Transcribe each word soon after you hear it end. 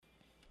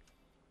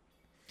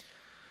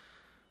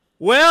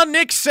Well,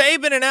 Nick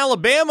Saban and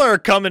Alabama are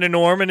coming to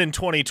Norman in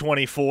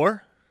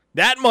 2024.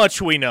 That much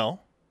we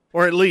know,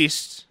 or at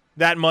least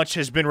that much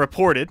has been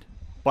reported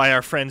by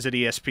our friends at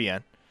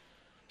ESPN.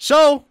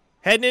 So,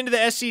 heading into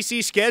the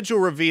SEC schedule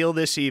reveal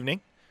this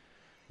evening,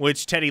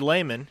 which Teddy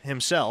Lehman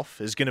himself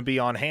is going to be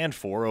on hand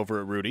for over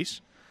at Rudy's,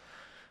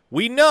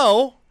 we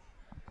know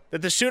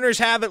that the Sooners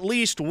have at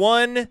least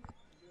one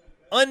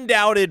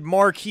undoubted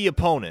marquee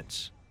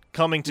opponent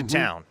coming to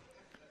town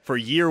for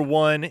year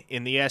one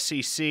in the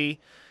SEC.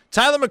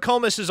 Tyler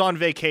McComas is on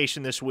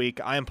vacation this week.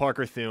 I am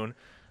Parker Thune.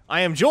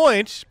 I am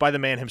joined by the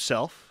man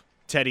himself,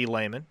 Teddy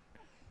Lehman,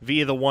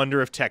 via the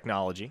wonder of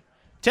technology.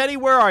 Teddy,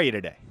 where are you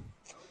today?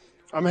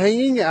 I'm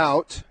hanging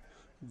out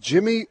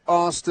Jimmy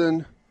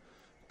Austin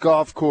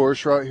Golf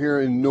Course right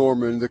here in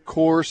Norman. The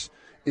course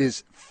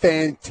is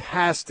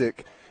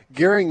fantastic.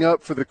 Gearing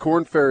up for the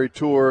Corn Ferry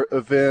Tour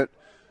event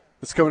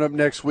that's coming up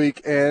next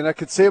week, and I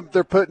can see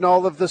they're putting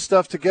all of the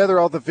stuff together,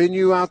 all the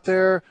venue out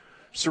there,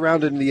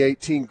 surrounding the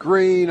 18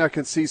 green. I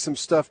can see some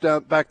stuff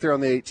down back there on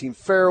the 18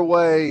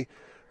 fairway.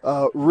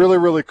 Really,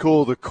 really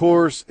cool. The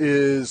course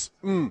is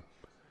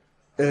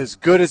as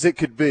good as it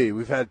could be.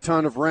 We've had a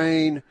ton of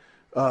rain.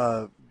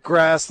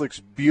 Grass looks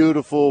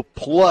beautiful.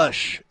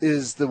 Plush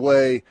is the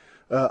way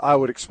I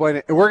would explain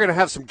it. And we're going to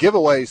have some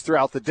giveaways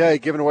throughout the day,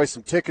 giving away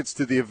some tickets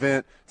to the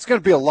event. It's going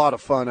to be a lot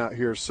of fun out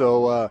here.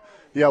 So,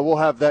 yeah, we'll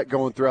have that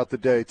going throughout the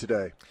day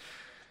today.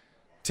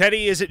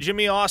 Teddy is at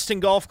Jimmy Austin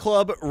Golf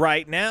Club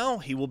right now.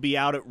 He will be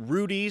out at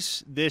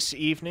Rudy's this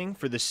evening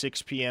for the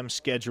 6 p.m.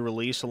 schedule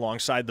release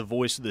alongside the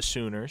voice of the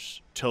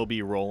Sooners,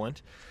 Toby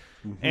Rowland.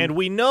 And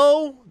we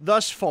know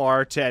thus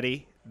far,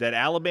 Teddy, that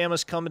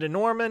Alabama's coming to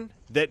Norman,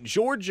 that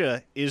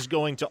Georgia is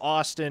going to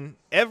Austin.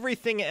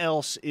 Everything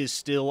else is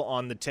still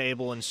on the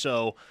table. And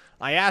so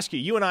I ask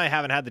you and I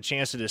haven't had the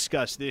chance to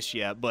discuss this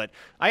yet, but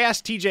I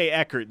asked TJ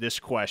Eckert this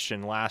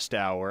question last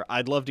hour.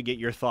 I'd love to get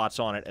your thoughts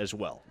on it as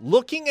well.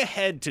 Looking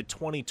ahead to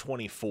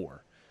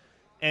 2024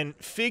 and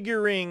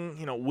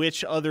figuring,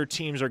 which other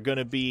teams are going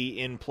to be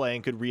in play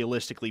and could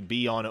realistically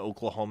be on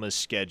Oklahoma's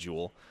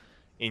schedule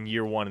in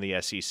year one of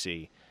the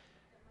SEC,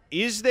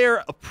 is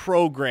there a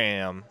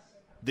program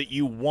that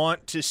you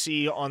want to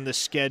see on the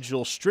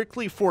schedule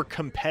strictly for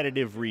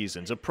competitive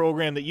reasons, a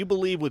program that you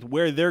believe with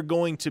where they're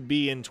going to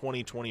be in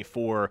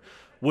 2024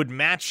 would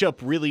match up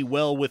really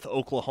well with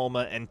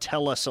Oklahoma and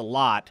tell us a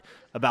lot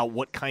about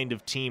what kind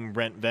of team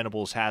Brent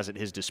Venables has at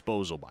his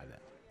disposal by then?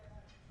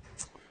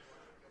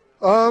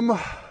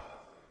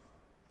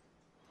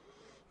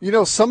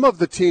 Some of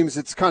the teams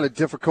it's kind of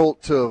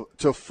difficult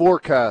to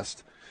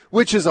forecast,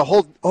 which is a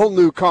whole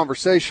new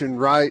conversation,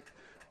 right?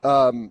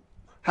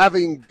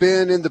 Having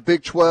been in the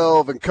Big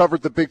 12 and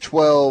covered the Big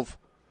 12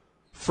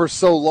 for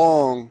so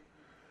long,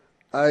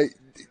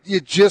 you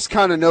just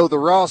kind of know the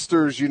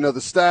rosters,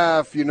 the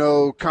staff,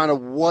 kind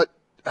of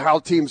how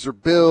teams are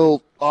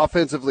built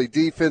offensively,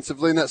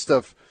 defensively, and that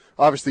stuff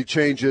obviously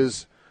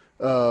changes,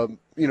 from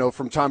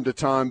time to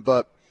time.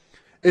 But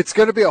it's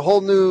going to be a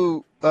whole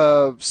new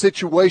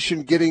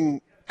situation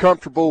getting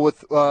comfortable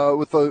with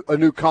a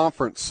new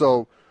conference.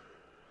 So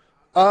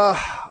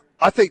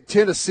I think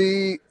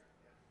Tennessee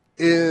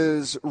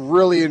is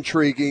really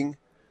intriguing.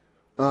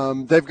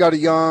 They've got a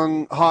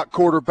young, hot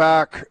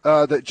quarterback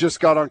that just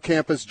got on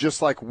campus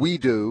just like we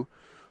do.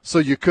 So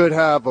you could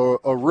have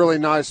a really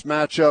nice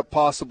matchup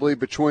possibly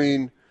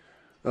between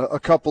a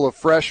couple of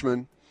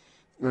freshmen.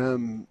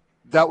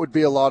 That would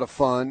be a lot of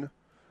fun.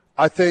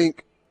 I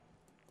think,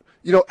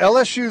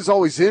 LSU is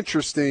always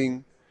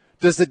interesting.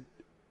 Does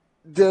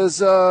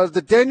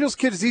the Daniels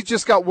kid, has he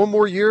just got one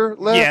more year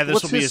left? Yeah,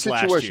 this will be his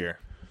last year.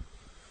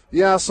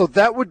 Yeah, so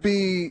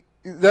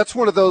that's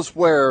one of those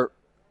where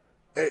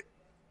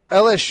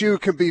LSU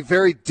can be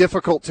very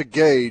difficult to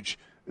gauge.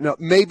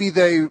 Maybe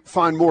they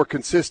find more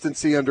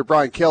consistency under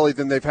Brian Kelly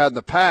than they've had in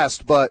the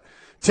past, but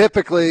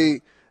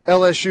typically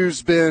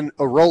LSU's been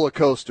a roller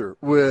coaster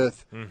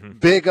with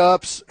big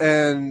ups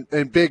and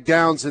big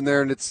downs in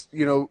there, and it's,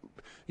 you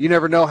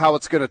never know how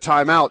it's going to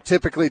time out.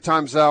 Typically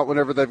times out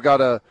whenever they've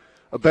got a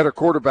better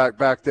quarterback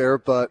back there,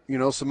 but,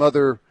 some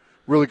other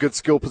really good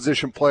skill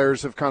position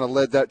players have kind of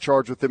led that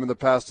charge with them in the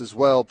past as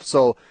well.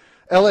 So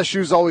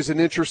LSU's always an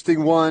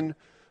interesting one.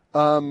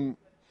 South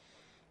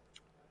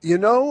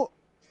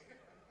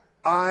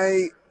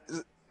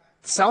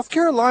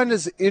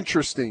Carolina's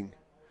interesting.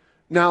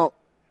 Now,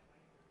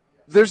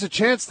 there's a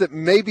chance that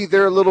maybe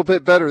they're a little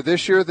bit better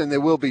this year than they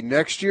will be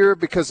next year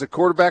because the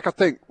quarterback, I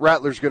think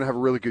Rattler's going to have a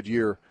really good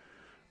year.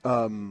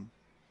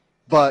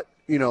 But,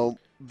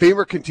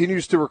 Beamer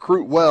continues to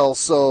recruit well,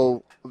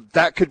 so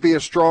that could be a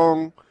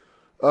strong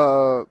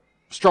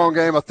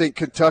game. I think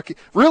Kentucky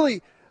 –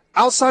 really –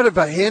 outside of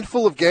a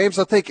handful of games,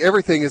 I think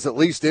everything is at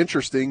least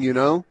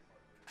interesting,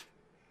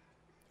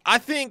 I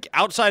think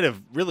outside of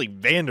really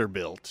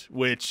Vanderbilt,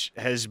 which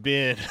has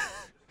been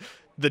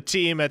the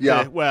team at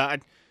I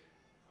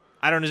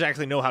don't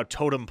exactly know how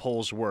totem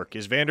poles work.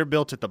 Is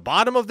Vanderbilt at the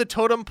bottom of the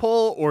totem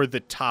pole or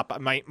the top?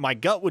 My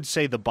gut would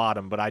say the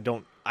bottom, but I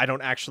don't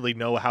actually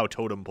know how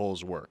totem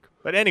poles work.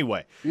 But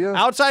anyway,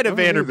 outside of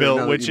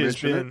Vanderbilt, which has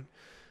been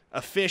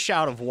a fish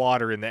out of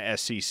water in the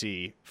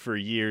SEC for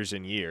years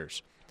and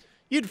years.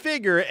 You'd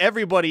figure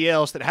everybody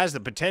else that has the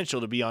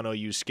potential to be on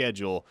OU's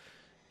schedule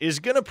is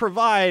going to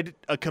provide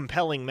a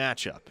compelling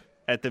matchup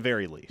at the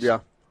very least. Yeah.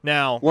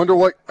 Now,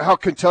 wonder how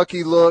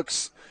Kentucky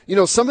looks.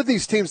 Some of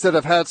these teams that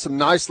have had some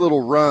nice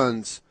little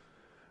runs,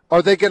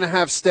 are they going to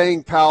have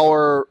staying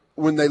power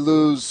when they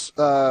lose,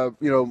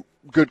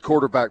 good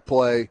quarterback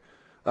play?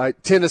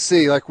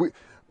 Tennessee,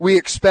 we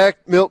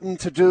expect Milton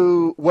to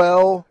do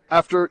well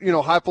after,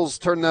 Heupel's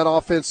turned that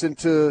offense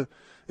into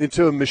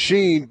a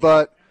machine,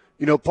 but,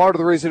 part of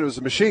the reason it was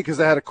a machine because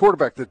they had a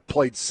quarterback that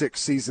played 6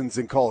 seasons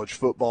in college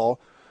football.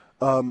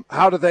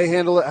 How do they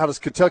handle it? How does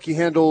Kentucky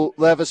handle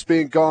Levis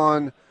being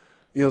gone?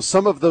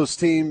 Some of those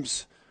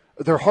teams,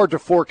 they're hard to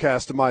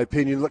forecast, in my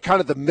opinion.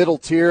 Kind of the middle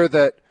tier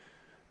that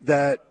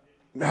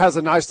has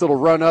a nice little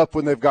run up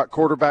when they've got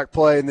quarterback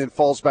play and then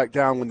falls back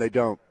down when they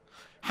don't.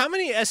 How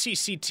many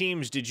SEC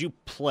teams did you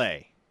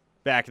play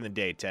back in the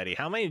day, Teddy?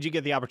 How many did you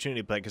get the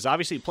opportunity to play? Because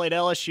obviously you played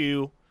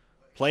LSU,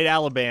 played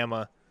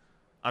Alabama.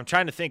 I'm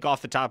trying to think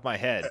off the top of my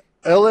head.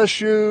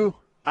 LSU,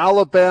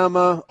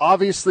 Alabama,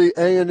 obviously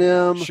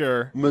A&M,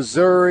 sure,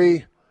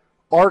 Missouri,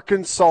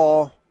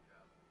 Arkansas.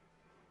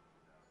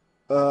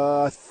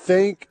 I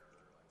think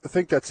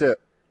that's it.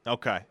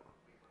 Okay.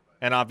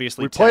 And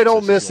obviously we played Texas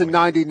Ole Miss in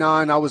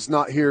 '99. I was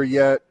not here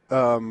yet.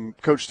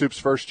 Coach Stoops'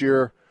 first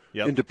year,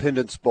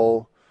 Independence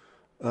Bowl.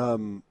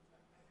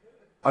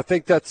 I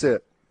think that's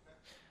it.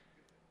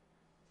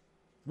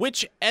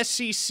 Which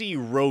SEC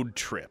road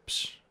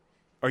trips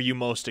are you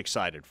most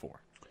excited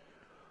for?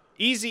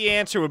 Easy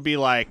answer would be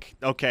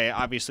okay,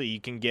 obviously you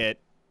can get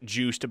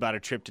juiced about a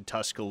trip to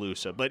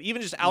Tuscaloosa, but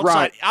even just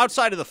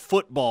outside of the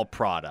football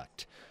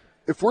product.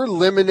 If we're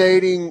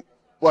eliminating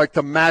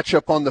the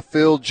matchup on the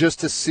field just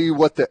to see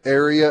what the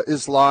area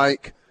is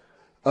like,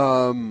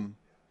 I'm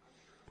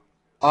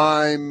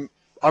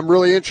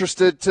really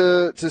interested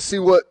to see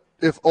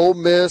if Ole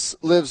Miss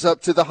lives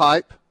up to the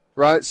hype,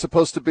 right? It's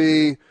supposed to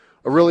be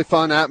a really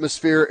fun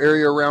atmosphere,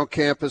 area around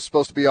campus,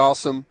 supposed to be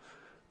awesome.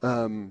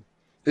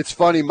 It's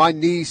funny, my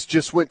niece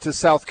just went to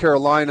South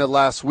Carolina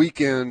last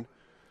weekend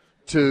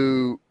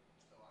to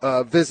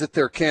visit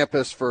their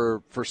campus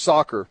for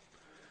soccer.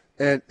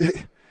 And,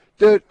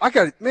 dude,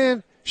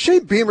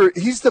 Shane Beamer,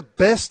 he's the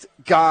best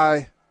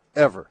guy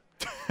ever.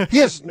 He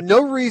has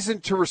no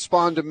reason to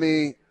respond to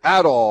me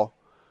at all.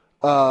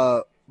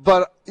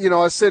 But,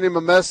 I sent him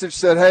a message,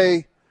 said,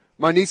 hey,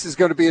 my niece is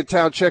going to be in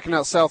town checking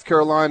out South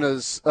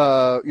Carolina's,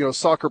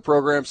 soccer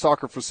program,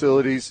 soccer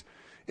facilities.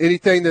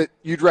 Anything that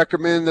you'd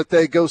recommend that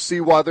they go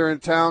see while they're in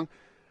town?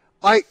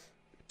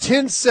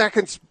 10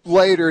 seconds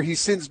later, he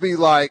sends me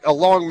a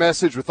long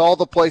message with all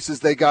the places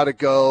they got to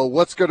go,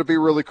 what's going to be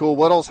really cool,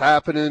 what else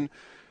happening.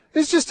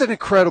 He's just an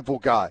incredible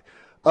guy.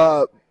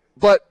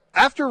 But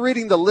after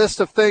reading the list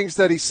of things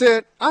that he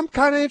sent, I'm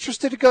kind of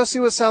interested to go see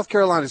what South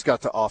Carolina's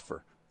got to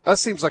offer. That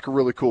seems like a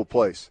really cool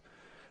place.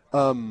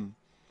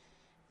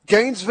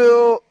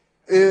 Gainesville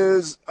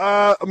is,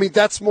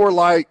 that's more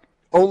like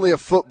only a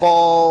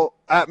football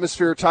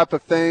atmosphere type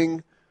of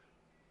thing.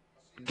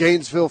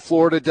 Gainesville,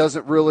 Florida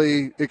doesn't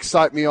really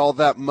excite me all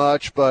that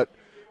much, but,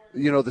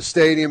 the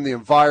stadium, the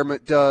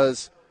environment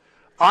does.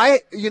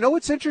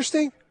 What's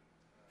interesting?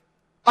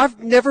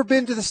 I've never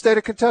been to the state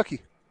of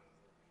Kentucky.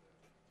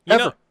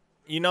 Ever.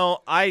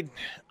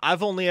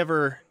 I've only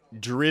ever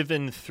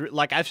driven through.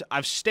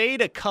 I've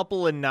stayed a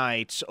couple of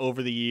nights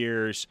over the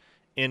years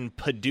in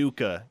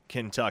Paducah,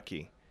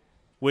 Kentucky,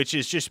 which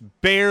is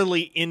just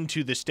barely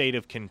into the state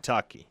of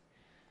Kentucky.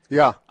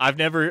 Yeah, I've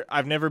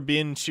never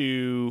been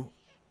to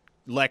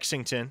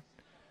Lexington.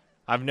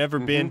 I've never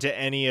been to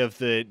any of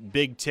the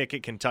big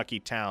ticket Kentucky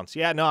towns.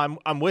 Yeah, no,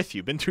 I'm with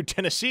you. Been through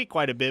Tennessee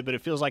quite a bit, but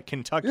it feels like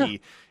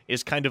Kentucky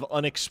is kind of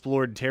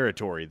unexplored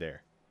territory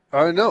there.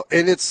 I know,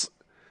 and it's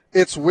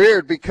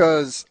weird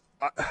because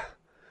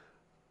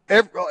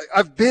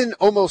I've been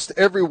almost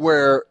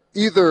everywhere,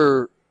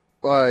 either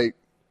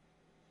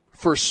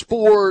for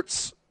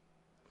sports,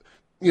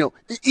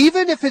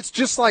 even if it's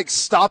just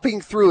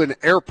stopping through an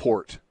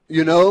airport,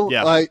 you've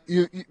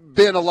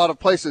been a lot of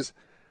places.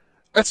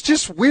 It's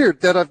just weird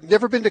that I've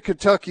never been to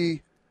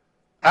Kentucky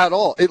at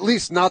all, at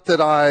least not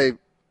that I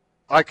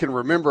can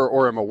remember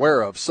or am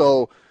aware of.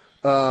 So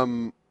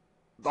I'm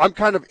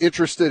kind of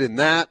interested in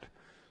that.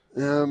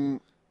 I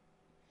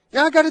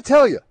got to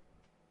tell you,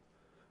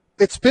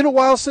 it's been a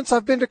while since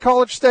I've been to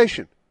College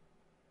Station.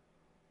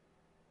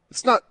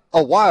 It's not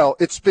a while.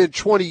 It's been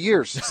 20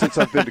 years since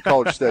I've been to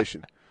College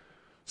Station.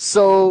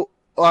 So,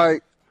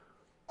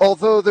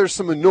 although there's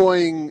some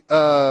annoying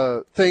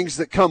things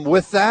that come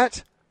with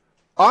that,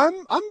 I'm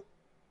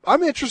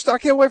interested. I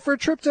can't wait for a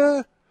trip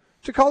to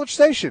College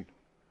Station.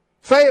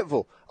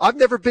 Fayetteville. I've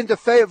never been to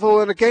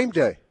Fayetteville in a game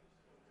day.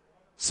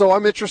 So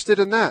I'm interested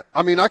in that.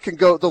 I can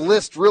go – the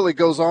list really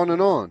goes on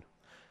and on.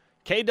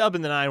 K-Dub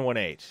in the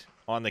 918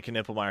 on the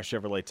Knippelmeyer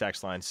Chevrolet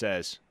text line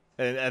says,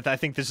 and I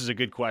think this is a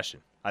good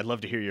question. I'd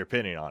love to hear your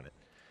opinion on it.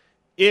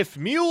 If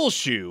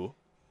Muleshoe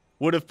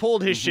would have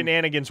pulled his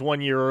shenanigans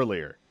 1 year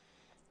earlier,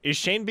 is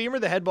Shane Beamer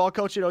the head ball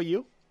coach at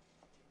OU?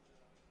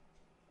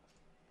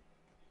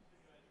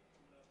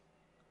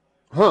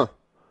 Huh.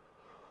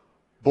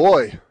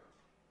 Boy.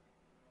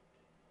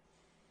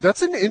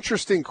 That's an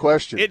interesting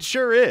question. It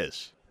sure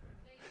is.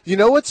 You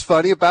know what's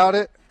funny about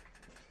it?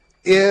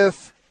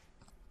 If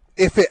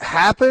it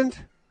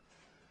happened,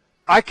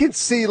 I can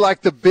see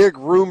like the big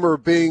rumor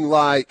being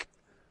like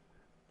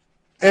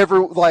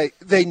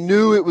they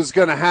knew it was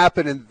going to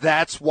happen and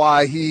that's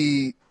why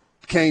he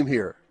came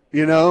here,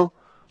 you know?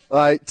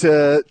 Like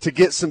to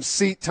get some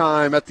seat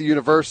time at the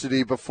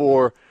university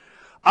before.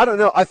 I don't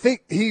know. I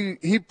think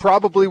he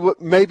probably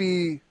would,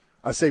 maybe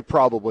I say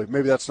probably,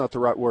 maybe that's not the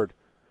right word.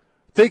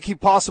 I think he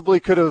possibly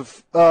could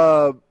have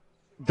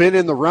been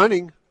in the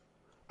running.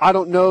 I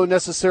don't know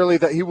necessarily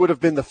that he would have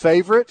been the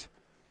favorite.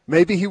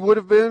 Maybe he would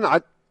have been.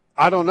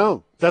 I don't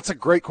know. That's a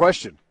great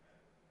question.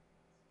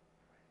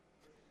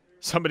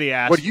 Somebody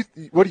asked.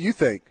 What do you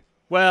think?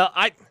 Well,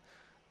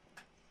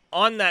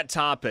 on that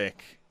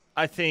topic,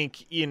 I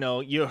think,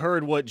 you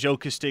heard what Joe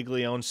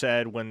Castiglione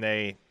said when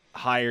they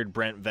hired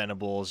Brent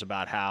Venables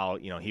about how,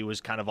 he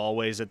was kind of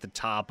always at the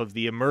top of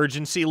the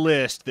emergency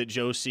list that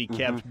Joe C.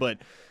 kept. Mm-hmm. But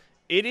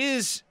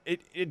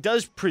it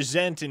does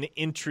present an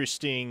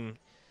interesting,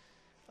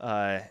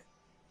 I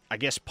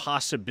guess,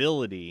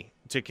 possibility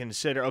to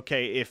consider.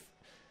 Okay, if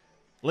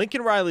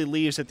Lincoln Riley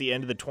leaves at the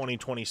end of the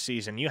 2020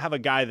 season, you have a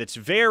guy that's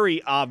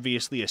very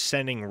obviously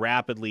ascending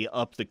rapidly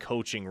up the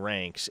coaching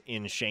ranks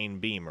in Shane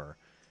Beamer,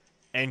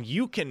 and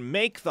you can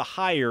make the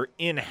hire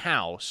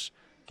in-house,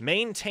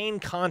 maintain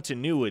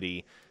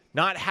continuity,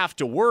 not have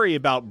to worry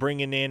about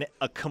bringing in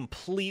a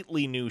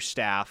completely new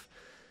staff,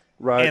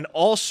 right, and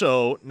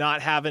also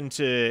not having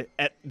to,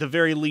 at the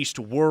very least,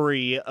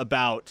 worry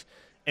about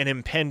an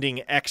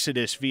impending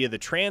exodus via the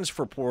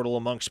transfer portal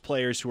amongst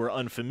players who are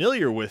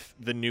unfamiliar with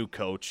the new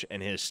coach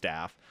and his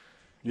staff.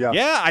 Yeah,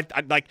 I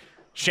like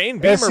Shane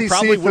Beamer. SEC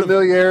probably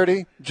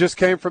familiarity just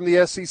came from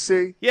the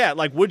SEC. Yeah,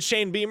 like would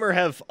Shane Beamer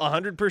have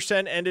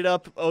 100% ended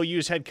up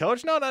OU's head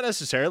coach? No, not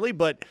necessarily,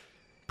 but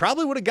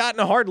probably would have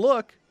gotten a hard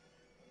look.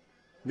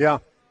 Yeah,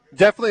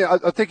 definitely.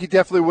 I think he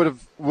definitely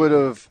would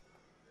have,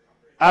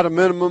 at a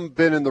minimum,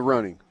 been in the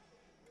running,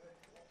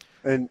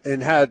 and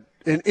had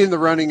in the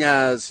running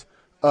as.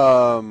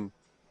 Been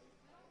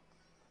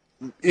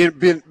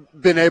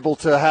able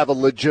to have a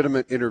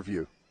legitimate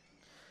interview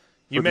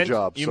for the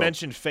job. You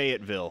mentioned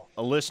Fayetteville.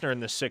 A listener in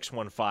the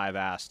 615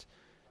 asked,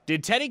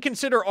 did Teddy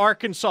consider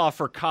Arkansas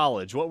for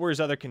college? What were his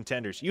other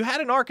contenders? You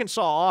had an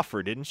Arkansas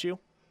offer, didn't you?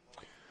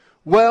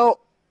 Well,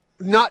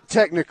 not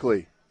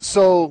technically.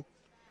 So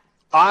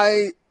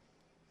I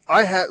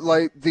had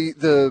like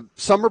the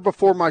summer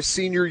before my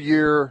senior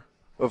year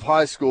of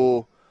high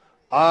school,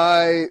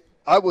 I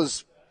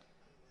was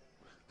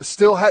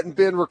still hadn't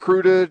been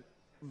recruited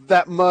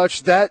that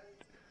much. That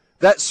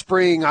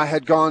spring I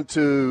had gone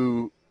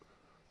to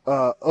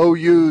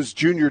OU's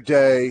junior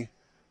day,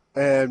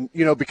 and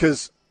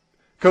because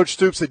Coach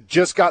Stoops had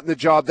just gotten the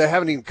job. They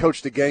haven't even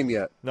coached a game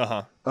yet.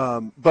 But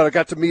I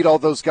got to meet all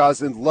those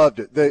guys and loved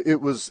it.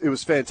 It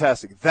was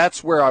fantastic.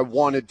 That's where I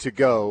wanted to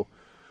go.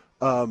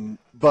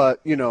 But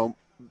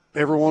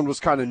everyone was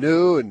kind of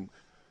new and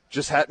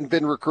just hadn't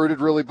been recruited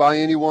really by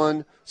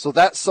anyone. So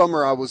that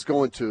summer I was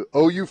going to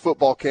OU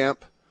football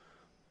camp.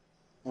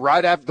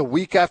 Right after the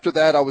week after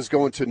that, I was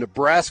going to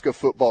Nebraska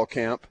football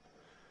camp.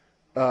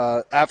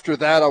 After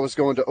that, I was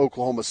going to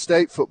Oklahoma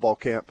State football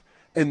camp,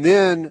 and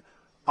then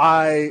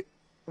my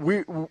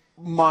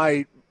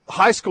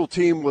high school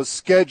team was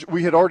scheduled.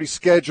 We had already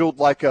scheduled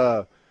like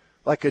a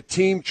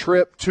team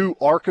trip to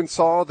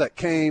Arkansas that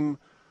came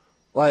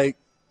like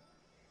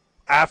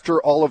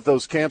after all of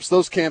those camps.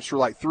 Those camps were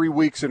like 3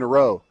 weeks in a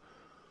row.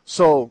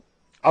 So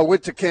I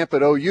went to camp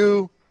at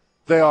OU.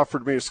 They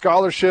offered me a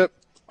scholarship.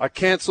 I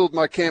canceled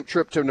my camp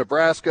trip to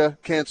Nebraska,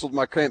 canceled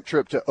my camp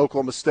trip to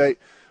Oklahoma State,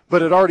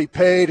 but had already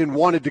paid and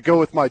wanted to go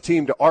with my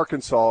team to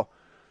Arkansas,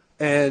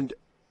 and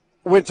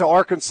went to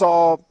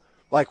Arkansas.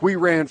 Like we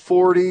ran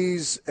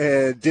 40s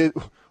and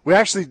we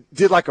actually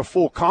did like a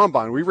full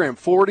combine. We ran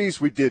 40s.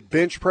 We did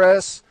bench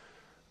press.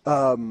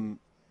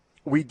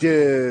 We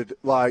did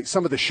like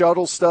some of the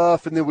shuttle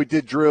stuff, and then we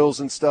did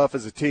drills and stuff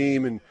as a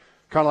team and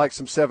kind of like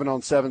some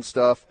 7-on-7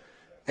 stuff.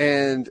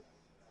 And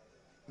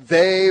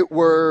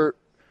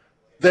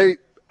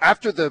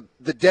after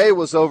the day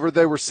was over,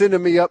 they were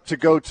sending me up to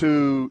go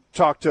to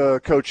talk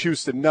to Coach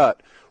Houston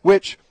Nutt,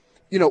 which,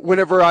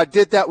 whenever I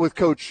did that with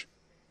Coach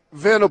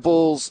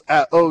Venables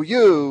at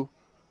OU,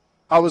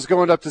 I was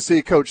going up to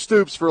see Coach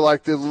Stoops for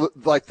like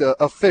the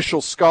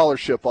official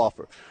scholarship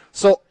offer.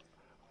 So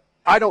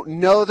I don't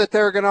know that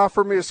they're going to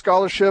offer me a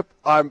scholarship.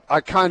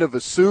 I kind of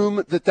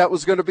assume that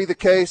was going to be the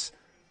case.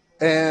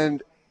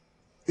 And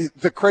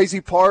the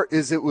crazy part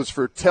is it was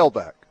for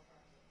tailback.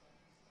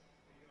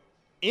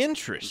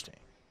 Interesting.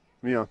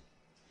 Yeah.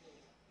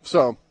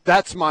 So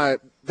that's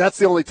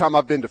the only time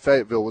I've been to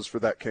Fayetteville was for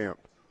that camp.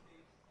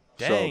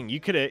 Dang, so. You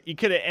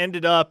could have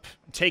ended up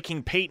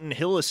taking Peyton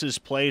Hillis's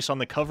place on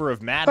the cover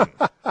of Madden.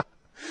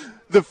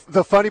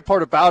 The funny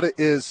part about it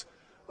is,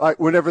 like,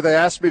 whenever they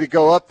asked me to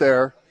go up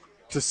there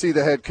to see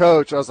the head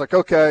coach, I was like,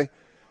 okay.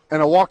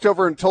 And I walked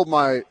over and told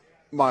my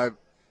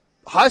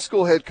high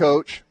school head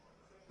coach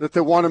that they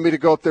wanted me to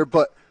go up there,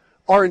 but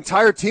our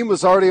entire team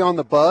was already on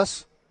the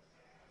bus.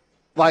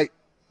 Like,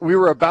 we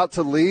were about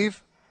to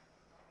leave.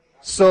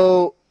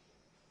 So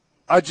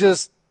I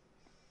just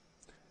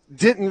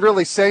didn't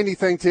really say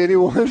anything to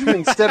anyone.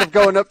 Instead of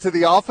going up to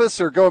the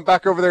office or going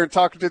back over there and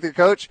talking to the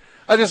coach,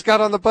 I just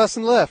got on the bus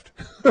and left.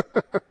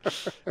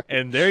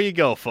 And there you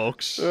go,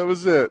 folks. That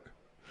was it.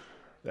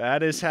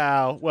 That is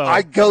how, well.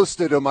 I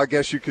ghosted him, I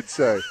guess you could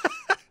say.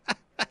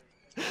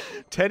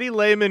 Teddy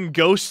Lehman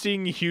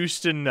ghosting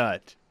Houston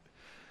Nutt.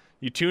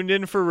 You tuned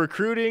in for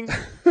recruiting,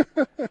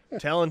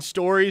 telling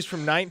stories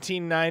from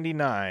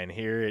 1999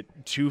 here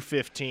at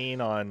 2:15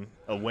 on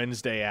a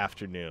Wednesday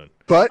afternoon.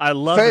 But I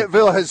love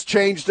Fayetteville has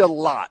changed a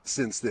lot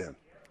since then.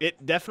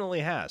 It definitely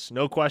has.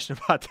 No question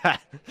about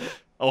that.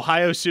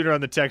 Ohio Sooner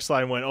on the text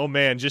line went, oh,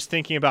 man, just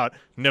thinking about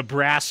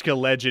Nebraska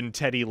legend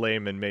Teddy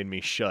Lehman made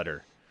me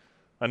shudder.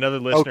 Another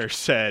listener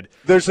said.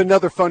 There's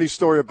another funny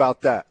story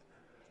about that.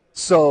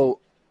 So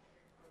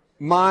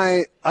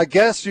I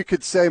guess you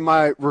could say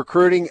my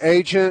recruiting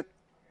agent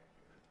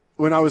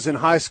when I was in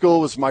high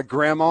school was my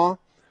grandma.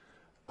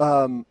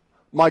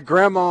 My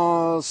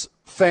grandma's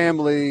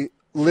family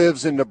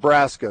lives in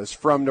Nebraska, is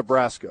from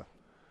Nebraska.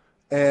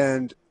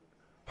 And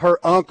her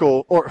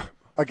uncle, or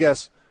I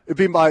guess it'd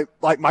be my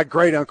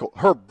great uncle,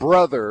 her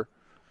brother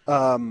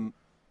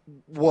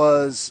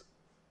was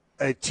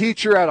a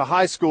teacher at a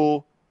high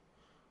school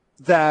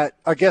that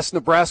I guess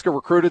Nebraska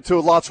recruited to.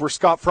 Lots where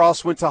Scott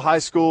Frost went to high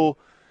school.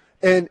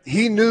 And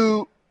he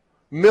knew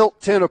Milt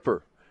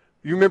Tenopir.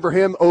 You remember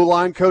him,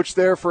 O-line coach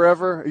there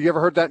forever? You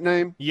ever heard that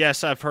name?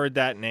 Yes, I've heard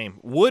that name.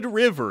 Wood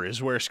River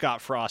is where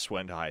Scott Frost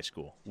went to high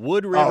school.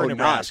 Wood River,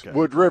 Nebraska. Nice.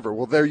 Wood River.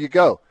 Well, there you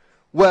go.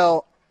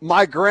 Well,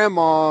 my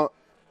grandma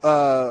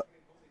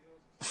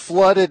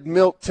flooded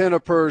Milt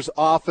Tenopir's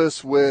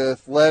office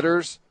with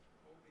letters,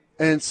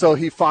 and so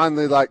he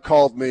finally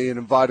called me and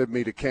invited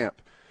me to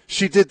camp.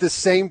 She did the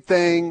same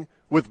thing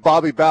with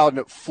Bobby Bowden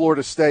at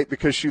Florida State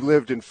because she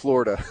lived in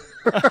Florida.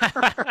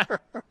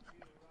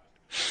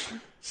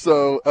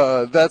 So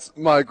that's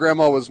my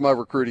grandma was my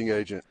recruiting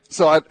agent.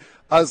 So I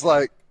was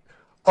like,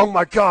 oh,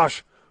 my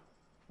gosh,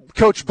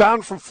 Coach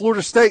Bowden from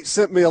Florida State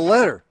sent me a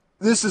letter.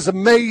 This is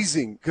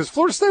amazing because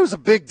Florida State was a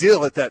big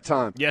deal at that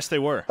time. Yes, they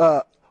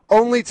were.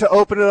 Only to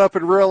open it up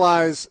and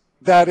realize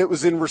that it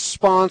was in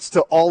response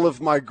to all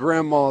of my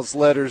grandma's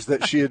letters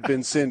that she had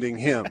been sending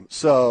him.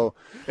 So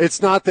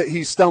it's not that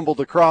he stumbled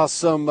across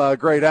some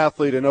great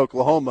athlete in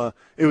Oklahoma.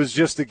 It was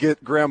just to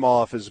get grandma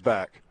off his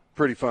back.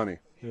 Pretty funny.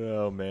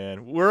 Oh,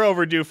 man. We're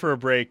overdue for a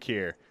break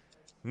here.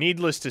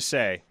 Needless to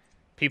say,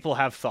 people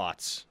have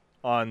thoughts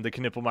on the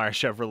Knippelmeyer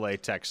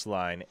Chevrolet text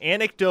line.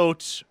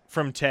 Anecdotes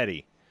from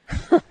Teddy.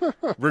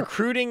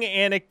 Recruiting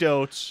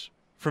anecdotes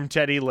from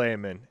Teddy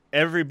Lehman.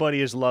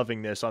 Everybody is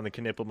loving this on the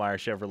Knippelmeyer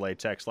Chevrolet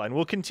text line.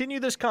 We'll continue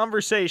this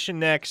conversation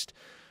next.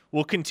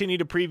 We'll continue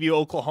to preview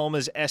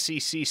Oklahoma's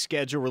SEC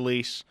schedule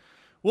release.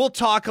 We'll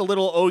talk a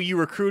little OU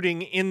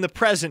recruiting in the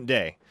present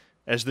day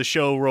as the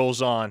show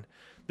rolls on.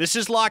 This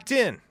is Locked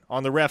In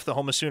on the Ref, the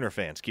home of Sooner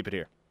fans. Keep it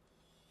here.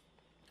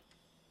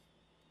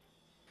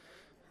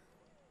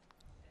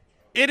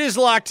 It is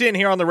Locked In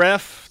here on the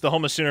Ref, the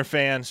home of Sooner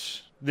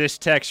fans. This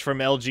text from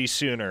LG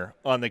Sooner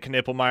on the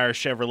Knippelmeyer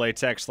Chevrolet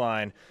text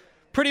line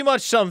pretty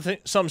much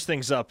sums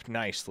things up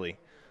nicely.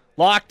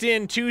 Locked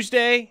In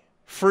Tuesday,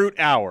 Fruit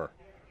Hour.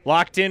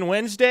 Locked In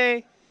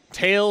Wednesday,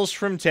 Tales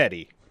from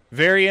Teddy.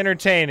 Very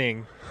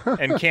entertaining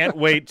and can't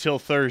wait till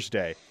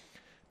Thursday.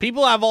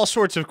 People have all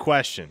sorts of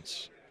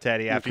questions,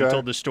 Teddy, after you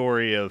told the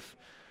story of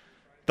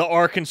the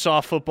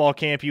Arkansas football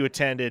camp you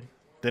attended,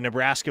 the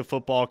Nebraska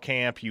football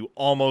camp you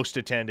almost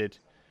attended,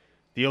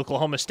 the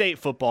Oklahoma State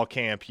football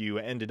camp you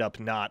ended up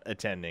not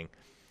attending.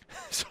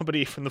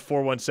 Somebody from the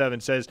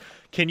 417 says,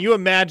 can you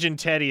imagine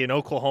Teddy in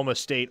Oklahoma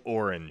State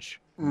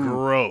orange?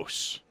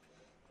 Gross.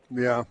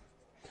 Yeah.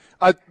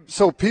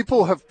 So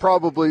people have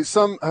probably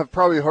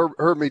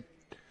heard me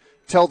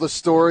tell the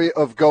story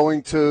of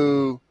going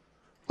to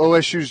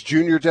OSU's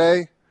junior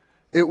day.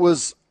 It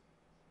was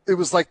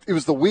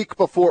the week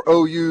before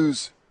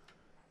OU's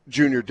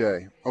junior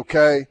day,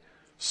 okay?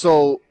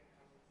 So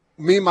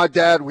me and my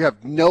dad, we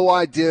have no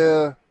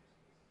idea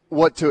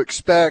what to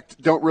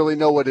expect, don't really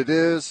know what it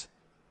is.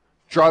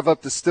 Drive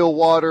up to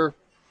Stillwater.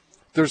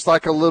 There's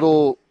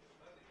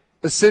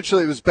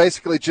essentially it was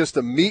basically just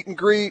a meet and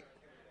greet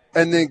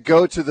and then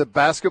go to the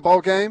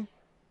basketball game.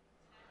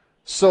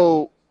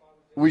 So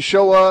we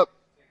show up,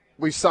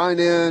 we sign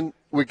in,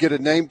 we get a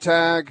name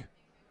tag.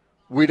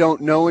 We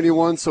don't know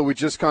anyone, so we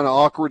just kind of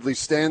awkwardly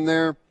stand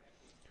there.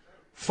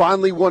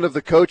 Finally, one of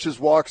the coaches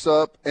walks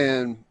up,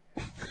 and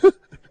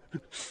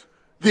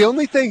the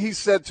only thing he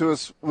said to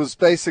us was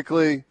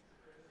basically,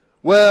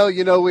 well,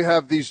 we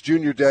have these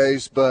junior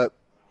days, but,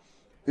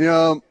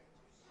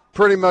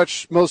 pretty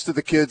much most of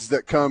the kids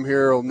that come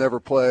here will never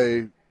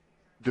play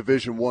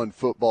Division I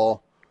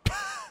football.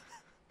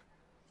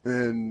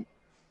 And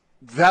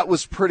that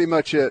was pretty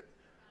much it.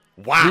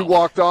 Wow. We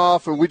walked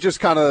off, and we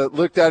just kind of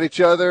looked at each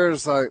other.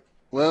 It's like,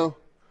 well,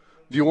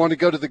 do you want to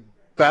go to the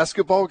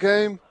basketball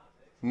game?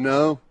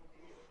 No.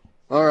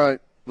 All right.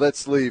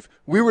 let's leave.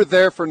 We were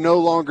there for no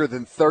longer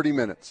than 30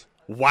 minutes.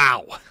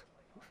 Wow.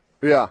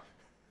 Yeah.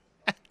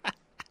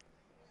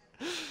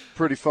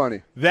 Pretty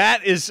funny.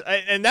 That is,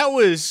 and that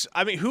was,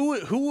 I mean,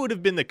 who would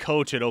have been the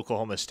coach at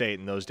Oklahoma State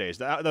in those days?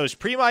 That was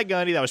pre-Mike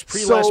Gundy. That was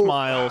pre-Les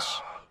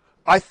Miles.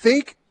 I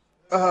think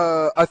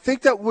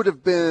that would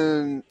have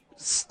been,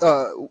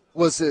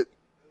 was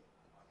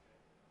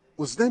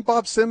his name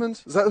Bob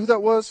Simmons? Is that who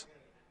that was?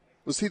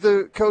 Was he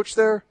the coach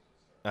there?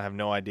 I have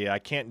no idea. I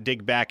can't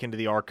dig back into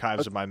the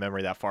archives of my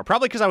memory that far.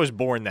 Probably because I was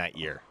born that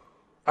year.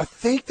 I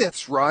think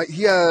that's right.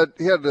 He had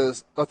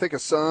a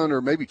son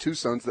or maybe two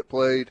sons that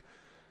played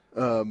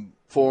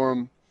for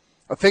him.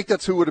 I think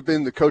that's who would have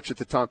been the coach at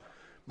the time.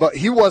 But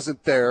he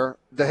wasn't there.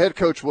 The head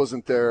coach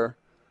wasn't there.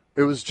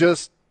 It was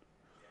just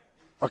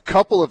a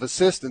couple of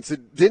assistants.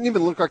 It didn't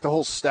even look like the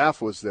whole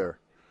staff was there.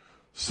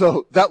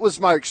 So that was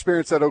my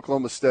experience at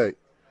Oklahoma State.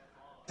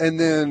 And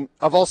then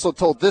I've also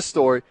told this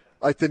story.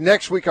 Like the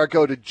next week I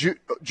go to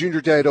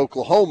Junior Day at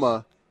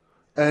Oklahoma,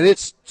 and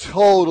it's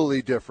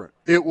totally different.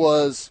 It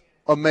was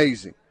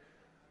amazing.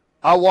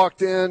 I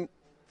walked in.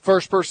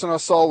 First person I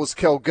saw was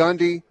Kel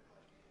Gundy.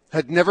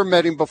 Had never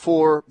met him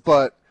before,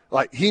 but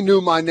like he knew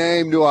my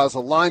name, knew I was a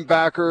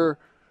linebacker.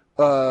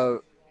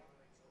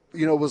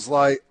 Was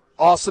like,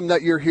 awesome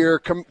that you're here.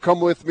 Come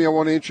with me. I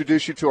want to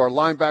introduce you to our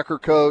linebacker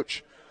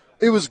coach.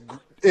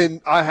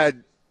 And I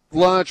had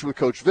lunch with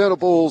Coach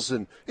Venables,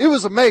 and it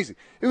was amazing.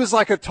 It was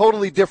like a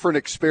totally different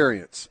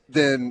experience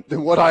than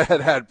what I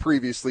had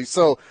previously.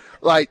 So,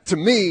 like, to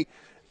me,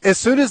 as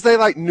soon as they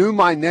like knew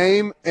my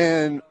name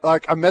and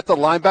like I met the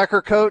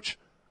linebacker coach,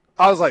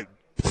 I was like,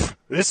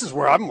 this is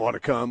where I want to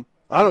come.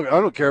 I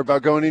don't care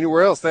about going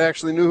anywhere else. They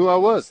actually knew who I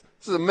was.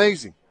 This is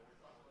amazing.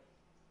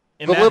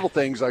 The little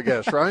things, I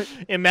guess, right?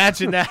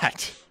 Imagine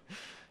that.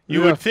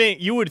 You would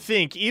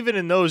think even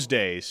in those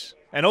days,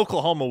 and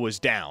Oklahoma was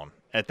down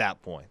at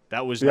that point.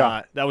 That was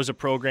a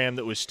program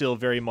that was still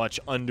very much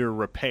under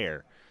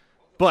repair.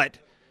 But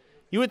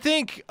you would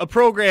think a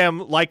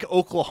program like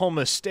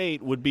Oklahoma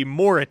State would be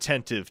more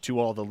attentive to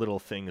all the little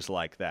things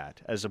like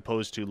that as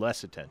opposed to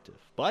less attentive.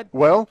 But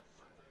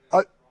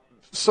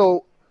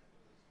so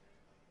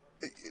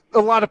a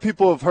lot of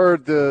people have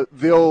heard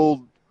the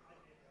old,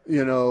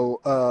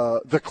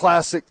 the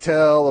classic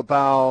tale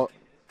about,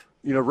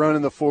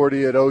 running the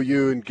 40 at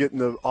OU and getting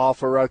the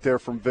offer right there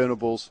from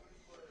Venables.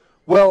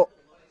 Well,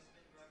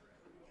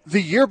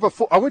 the year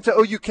before, I went to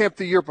OU camp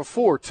the year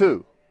before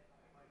too,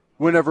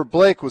 whenever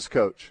Blake was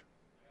coach.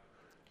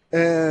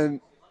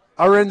 And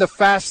I ran the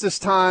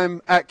fastest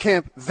time at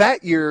camp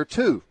that year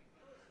too.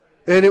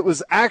 And it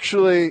was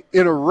actually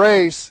in a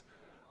race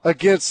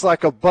against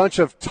like a bunch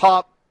of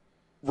top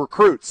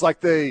recruits.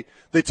 Like they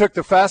took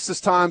the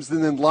fastest times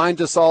and then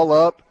lined us all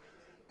up,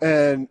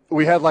 and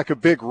we had like a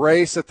big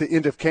race at the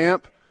end of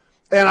camp,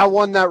 and I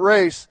won that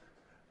race,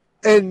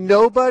 and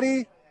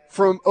nobody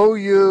from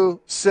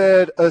OU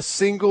said a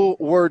single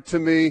word to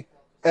me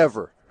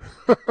ever.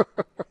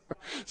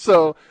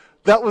 So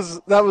that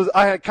was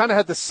I had kind of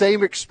had the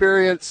same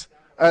experience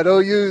at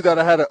OU that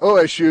I had at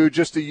OSU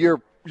just a year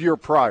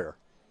prior.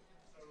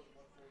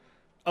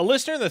 A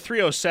listener in the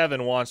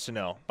 307 wants to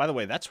know, by the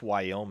way, that's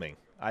Wyoming.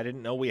 I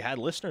didn't know we had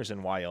listeners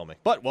in Wyoming.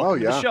 But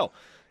welcome to the show.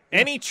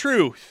 Any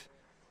truth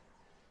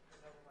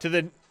to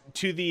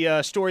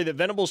the story that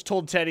Venables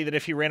told Teddy that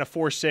if he ran a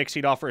 4.6,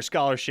 he'd offer a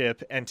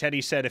scholarship, and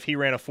Teddy said if he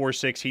ran a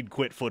 4.6, he'd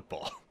quit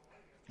football?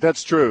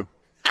 That's true.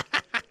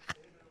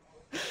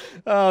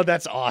 Oh,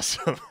 that's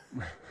awesome.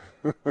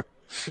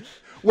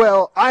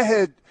 Well,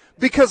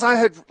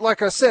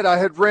 like I said, I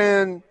had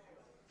ran,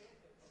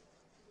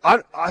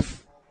 I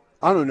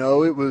don't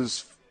know, it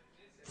was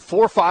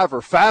 4.5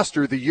 or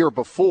faster the year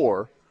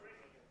before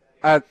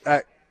at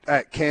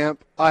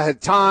camp. I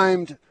had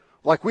timed,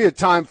 like we had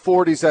timed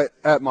 40s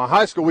at my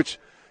high school, which,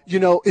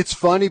 it's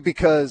funny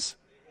because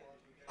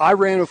I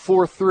ran a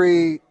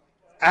 4.3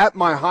 at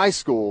my high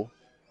school,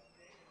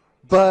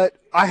 but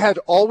I had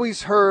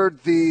always heard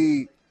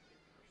that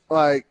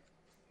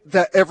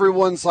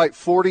everyone's like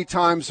 40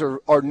 times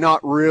are not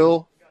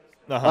real.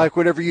 Uh-huh. Like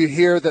whenever you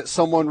hear that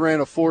someone ran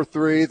a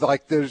 4.3,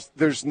 like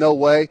there's no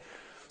way.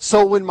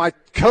 So when my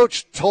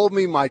coach told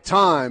me my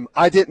time,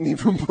 I didn't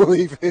even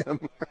believe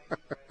him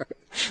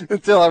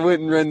until I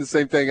went and ran the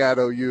same thing at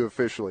OU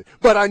officially.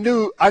 But I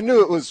knew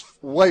it was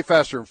way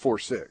faster than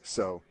 4.6.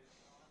 So,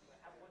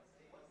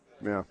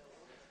 yeah.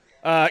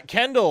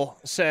 Kendall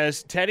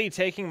says, Teddy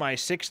taking my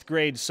 6th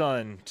grade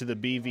son to the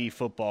BV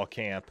football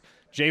camp.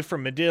 Jay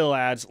from Medill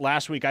adds,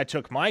 last week I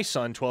took my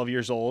son, 12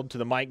 years old, to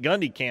the Mike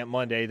Gundy camp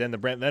Monday, then the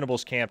Brent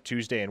Venables camp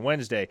Tuesday and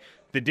Wednesday.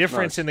 The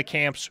difference in the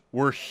camps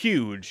were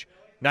huge.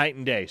 Night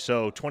and day.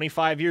 So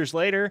 25 years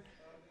later,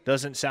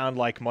 doesn't sound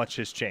like much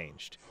has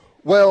changed.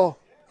 Well,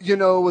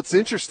 what's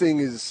interesting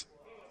is,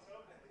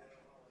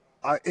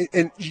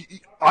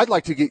 I'd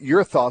like to get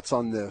your thoughts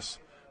on this,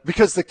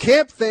 because the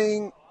camp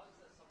thing,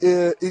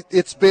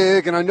 it's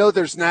big, and I know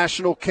there's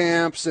national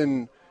camps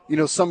and,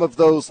 some of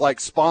those like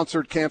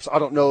sponsored camps. I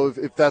don't know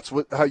if that's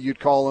how you'd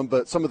call them,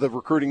 but some of the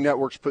recruiting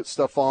networks put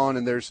stuff on,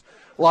 and there's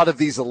a lot of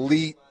these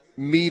elite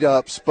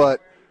meetups,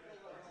 but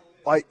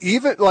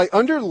even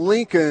under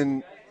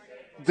Lincoln,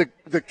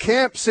 the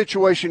camp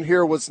situation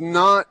here was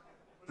not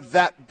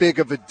that big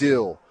of a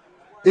deal.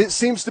 It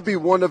seems to be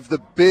one of the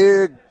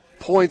big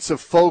points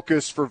of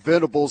focus for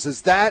Venables.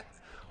 Is that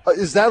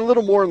a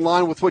little more in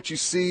line with what you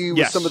see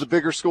with some of the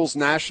bigger schools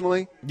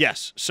nationally?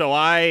 Yes. So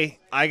I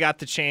got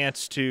the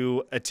chance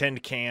to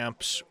attend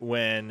camps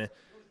when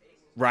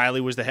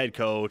Riley was the head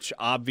coach.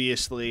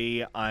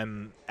 Obviously,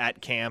 I'm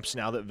at camps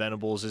now that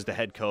Venables is the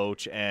head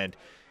coach, and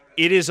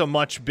it is a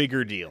much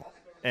bigger deal,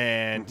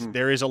 and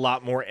there is a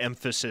lot more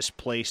emphasis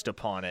placed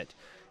upon it.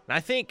 And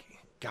I think,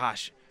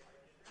 gosh,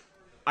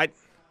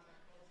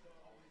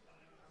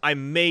 I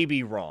may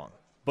be wrong,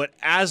 but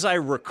as I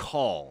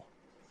recall,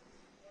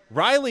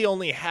 Riley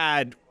only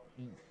had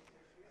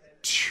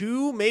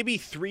 2, maybe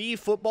 3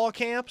 football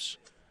camps.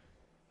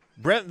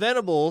 Brent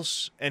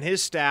Venables and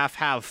his staff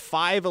have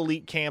 5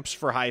 elite camps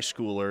for high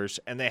schoolers,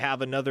 and they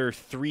have another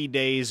 3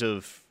 days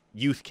of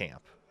youth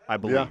camp, I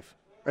believe.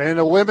 Yeah. And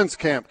a women's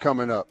camp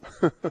coming up.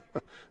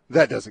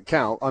 That doesn't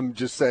count. I'm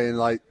just saying,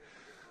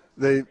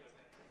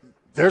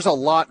 there's a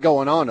lot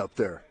going on up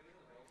there.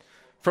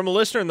 From a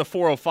listener in the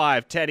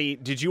 405, Teddy,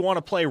 did you want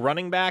to play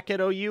running back at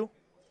OU?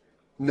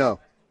 No.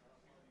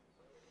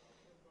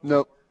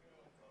 Nope.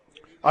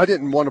 I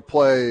didn't want to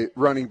play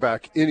running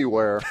back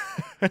anywhere.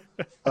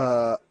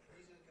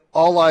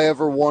 All I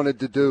ever wanted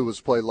to do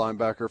was play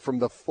linebacker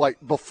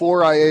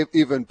before I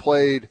even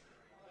played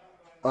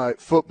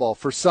football.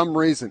 For some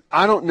reason,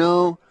 I don't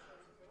know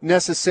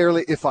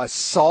necessarily if I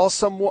saw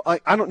someone.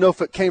 I don't know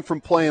if it came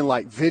from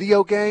playing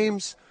video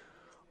games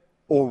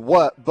or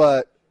what,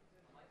 but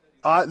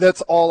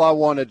that's all I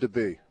wanted to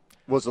be,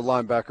 was a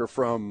linebacker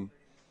from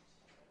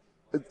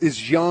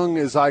as young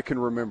as I can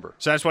remember.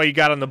 So that's why you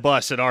got on the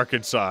bus at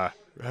Arkansas,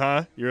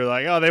 huh? You're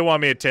like, oh, they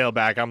want me at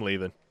tailback. I'm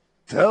leaving.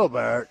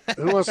 Tailback?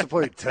 Who wants to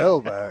play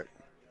tailback?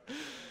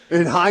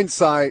 In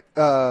hindsight,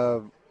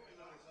 that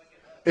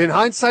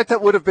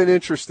would have been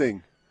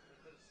interesting.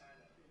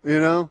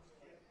 Could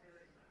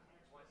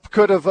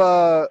have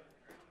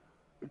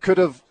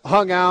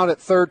hung out at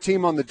third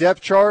team on the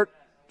depth chart,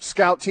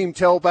 scout team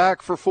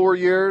tailback for 4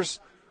 years,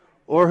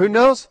 or who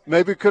knows,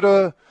 maybe could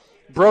have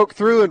broke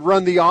through and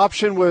run the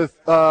option with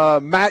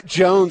Matt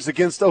Jones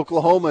against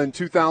Oklahoma in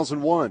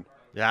 2001.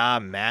 Yeah,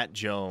 Matt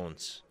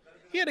Jones.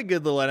 He had a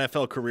good little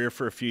NFL career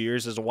for a few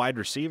years as a wide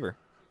receiver.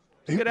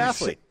 Good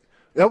athlete.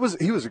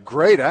 He was a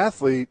great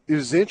athlete. It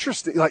was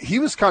interesting. He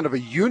was kind of a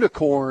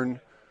unicorn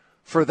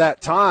for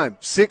that time.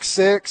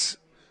 6'6",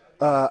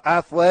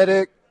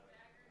 athletic,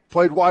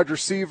 played wide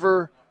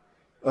receiver.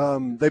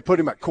 They put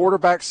him at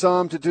quarterback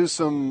some to do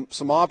some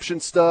option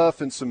stuff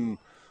and some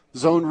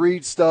zone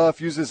read stuff,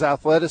 use his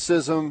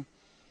athleticism.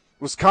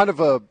 Was kind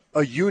of a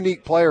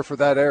unique player for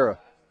that era.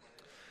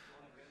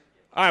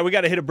 All right, we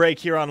got to hit a break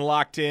here on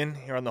Locked In,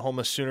 here on the home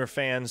of Sooner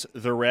fans,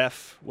 The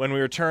Ref. When we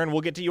return, we'll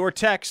get to your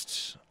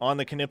texts on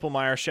the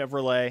Knippelmeyer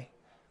Chevrolet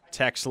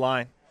text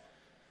line.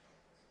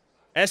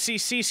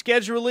 SEC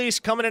schedule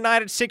release coming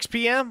tonight at 6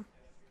 p.m.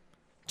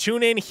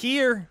 Tune in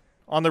here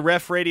on the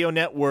Ref Radio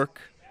Network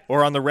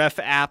or on the Ref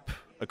app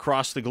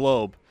across the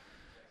globe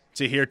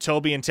to hear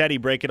Toby and Teddy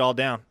break it all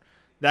down.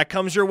 That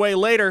comes your way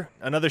later.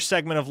 Another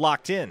segment of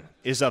Locked In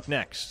is up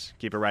next.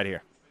 Keep it right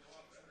here.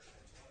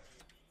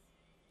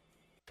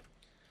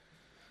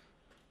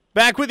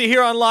 Back with you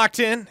here on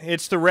Locked In.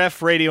 It's the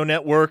Ref Radio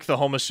Network, the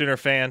home of Sooner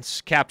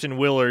fans. Captain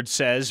Willard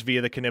says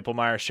via the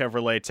Knippelmeyer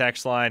Chevrolet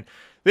text line,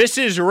 this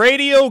is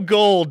radio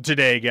gold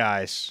today,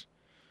 guys.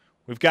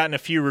 We've gotten a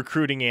few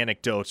recruiting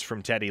anecdotes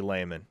from Teddy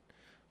Lehman.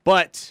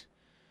 But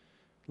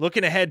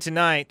looking ahead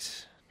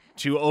tonight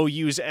to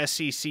OU's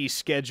SEC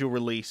schedule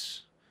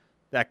release,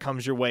 that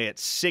comes your way at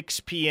 6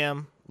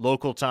 p.m.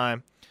 local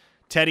time.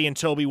 Teddy and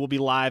Toby will be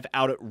live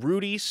out at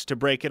Rudy's to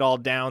break it all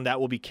down. That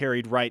will be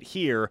carried right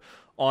here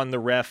on the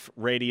Ref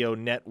Radio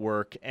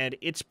Network. And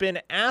it's been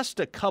asked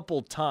a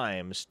couple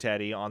times,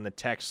 Teddy, on the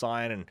text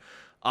line, and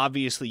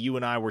obviously you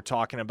and I were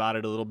talking about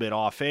it a little bit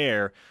off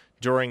air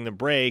during the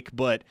break,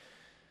 but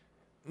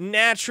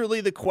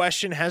naturally the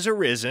question has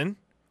arisen,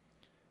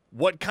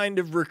 what kind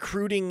of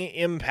recruiting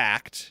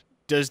impact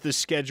does the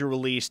schedule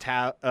released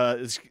have?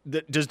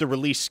 Does the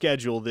release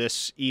schedule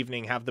this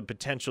evening have the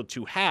potential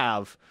to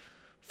have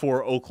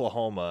for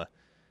Oklahoma?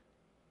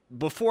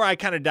 Before I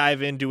kind of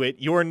dive into it,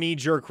 your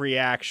knee-jerk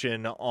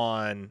reaction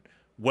on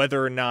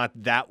whether or not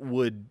that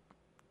would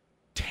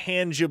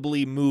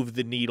tangibly move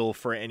the needle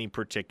for any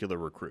particular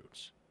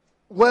recruits.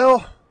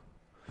 Well,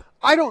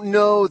 I don't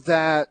know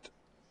that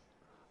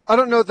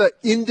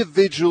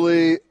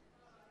individually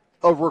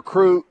a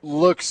recruit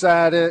looks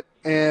at it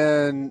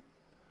and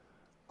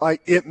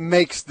it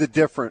makes the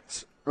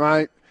difference,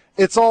 right?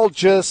 It's all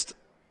just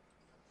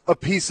a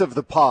piece of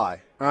the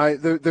pie, right?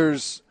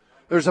 There's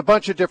a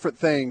bunch of different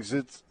things.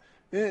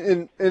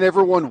 And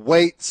everyone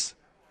weights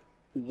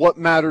what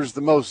matters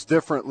the most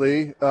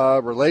differently,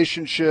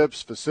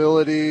 relationships,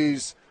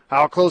 facilities,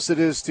 how close it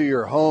is to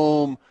your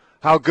home,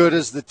 how good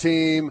is the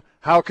team,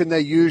 how can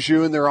they use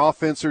you in their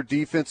offense or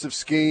defensive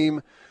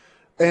scheme.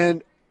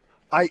 And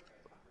I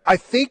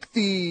think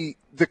the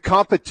the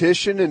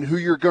competition and who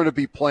you're going to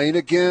be playing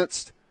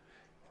against,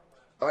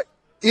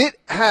 it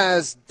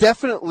has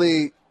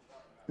definitely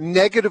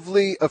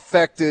negatively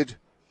affected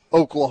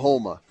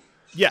Oklahoma.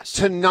 Yes.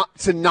 To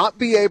not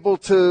be able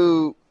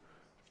to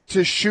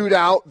shoot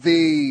out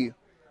the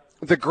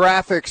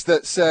graphics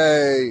that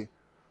say,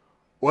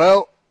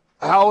 well,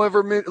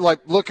 however many, like,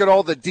 look at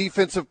all the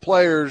defensive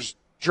players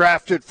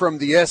drafted from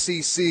the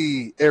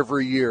SEC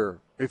every year.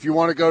 If you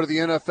want to go to the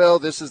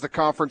NFL, this is the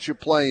conference you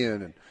play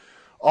in. And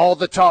all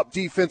the top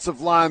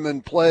defensive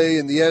linemen play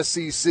in the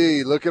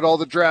SEC. Look at all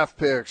the draft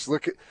picks.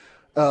 Look at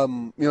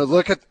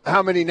look at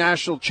how many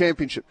national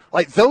championships.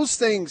 Like, those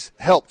things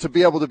help to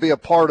be able to be a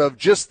part of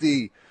just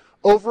the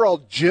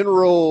overall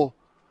general,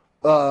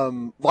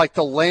 like,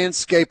 the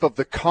landscape of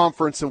the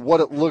conference and what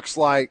it looks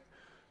like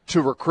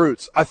to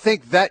recruits. I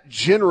think that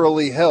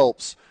generally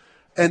helps.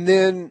 And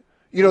then,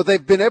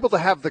 they've been able to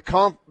have the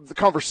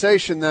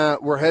conversation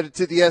that we're headed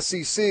to the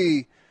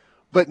SEC,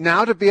 but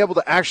now to be able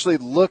to actually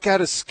look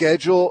at a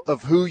schedule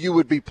of who you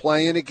would be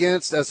playing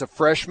against as a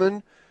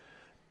freshman,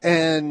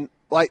 and,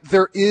 like,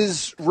 there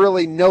is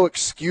really no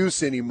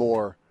excuse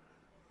anymore,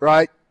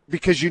 right?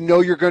 Because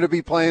you're going to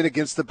be playing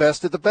against the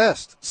best of the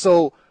best.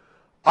 So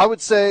I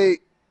would say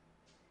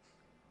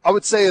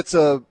it's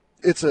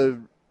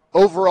a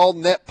overall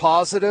net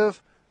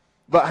positive,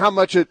 but how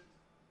much it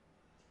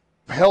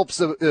helps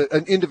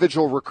an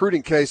individual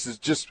recruiting case is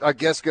just, I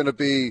guess, going to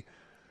be,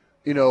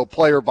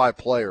 player by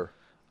player.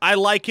 I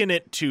liken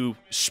it to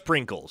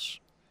sprinkles,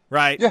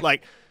 right? Yeah.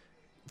 Like,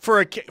 for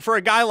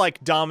a guy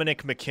like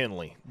Dominic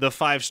McKinley, the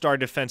 5-star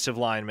defensive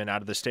lineman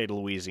out of the state of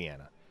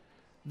Louisiana,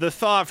 the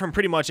thought from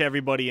pretty much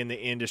everybody in the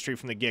industry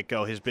from the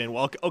get-go has been,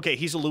 well, okay,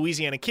 he's a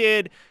Louisiana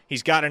kid,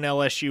 he's got an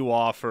LSU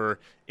offer,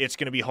 it's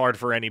going to be hard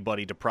for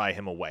anybody to pry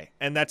him away.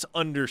 And that's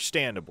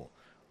understandable.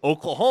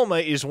 Oklahoma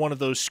is one of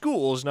those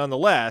schools,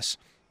 nonetheless,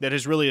 that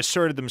has really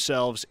asserted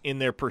themselves in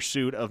their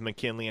pursuit of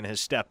McKinley and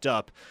has stepped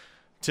up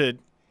to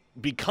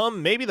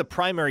become maybe the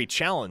primary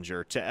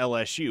challenger to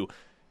LSU.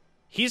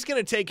 He's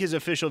going to take his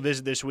official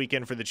visit this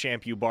weekend for the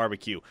Champ U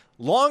barbecue.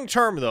 Long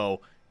term,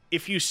 though,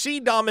 if you see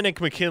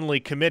Dominic McKinley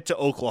commit to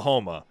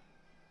Oklahoma,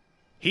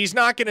 he's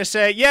not going to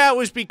say, yeah, it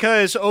was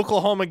because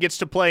Oklahoma gets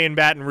to play in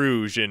Baton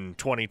Rouge in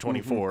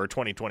 2024 or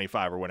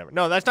 2025 or whatever.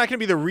 No, that's not going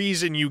to be the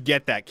reason you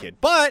get that kid.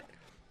 But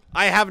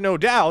I have no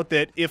doubt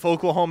that if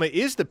Oklahoma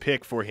is the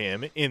pick for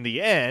him in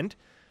the end,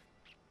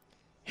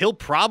 he'll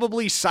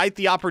probably cite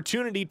the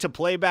opportunity to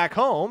play back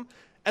home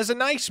as a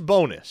nice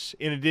bonus,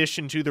 in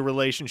addition to the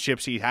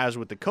relationships he has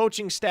with the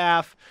coaching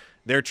staff,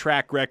 their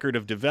track record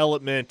of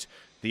development,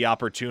 the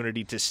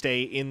opportunity to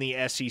stay in the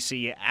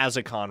SEC as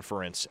a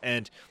conference.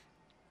 And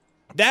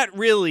that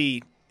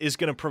really is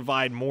going to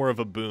provide more of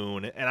a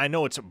boon. And I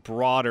know it's a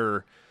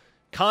broader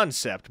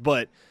concept,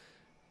 but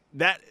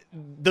that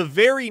the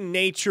very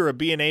nature of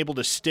being able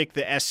to stick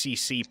the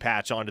SEC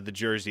patch onto the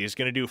jersey is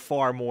going to do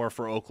far more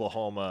for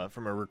Oklahoma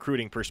from a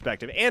recruiting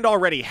perspective, and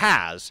already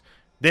has,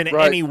 than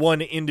any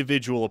one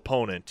individual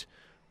opponent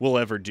will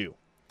ever do.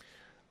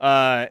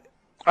 I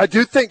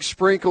do think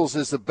sprinkles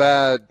is a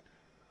bad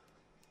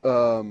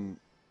I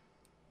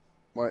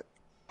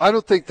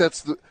don't think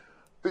that's the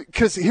 –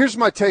 because here's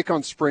my take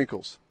on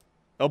sprinkles.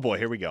 Oh, boy,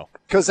 here we go.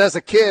 Because as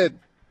a kid,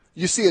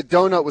 you see a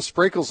donut with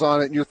sprinkles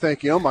on it, and you're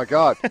thinking, oh, my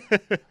God,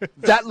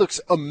 that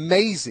looks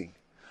amazing.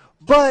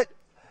 But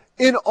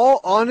in all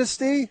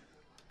honesty,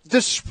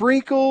 the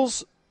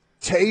sprinkles,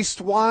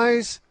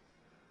 taste-wise,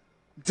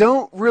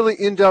 don't really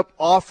end up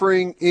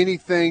offering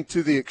anything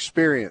to the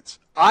experience.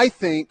 I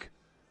think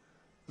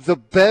the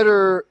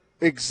better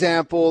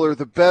example or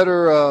the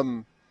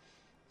better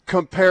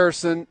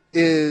comparison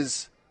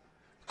is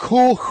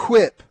Cool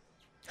Whip,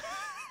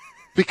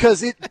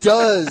 because it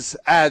does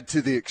add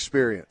to the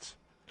experience.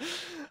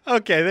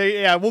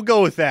 Okay, we'll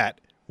go with that.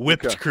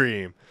 Whipped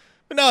cream.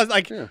 But no, it's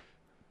like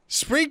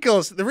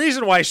sprinkles. The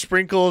reason why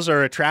sprinkles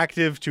are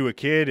attractive to a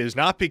kid is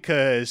not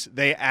because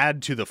they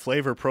add to the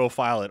flavor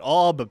profile at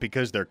all, but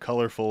because they're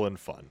colorful and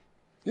fun.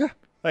 Yeah.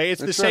 Like,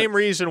 it's the same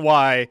reason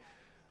why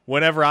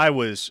whenever I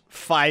was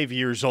 5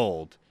 years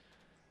old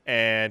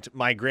and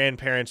my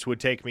grandparents would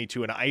take me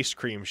to an ice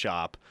cream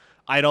shop,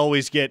 I'd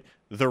always get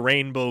the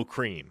rainbow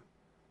cream,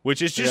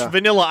 which is just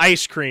vanilla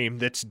ice cream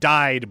that's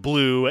dyed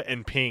blue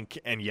and pink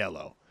and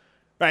yellow.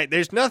 Right?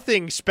 There's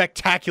nothing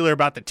spectacular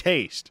about the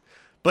taste,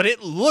 but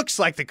it looks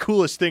like the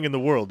coolest thing in the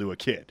world to a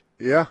kid.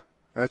 Yeah,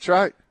 that's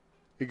right.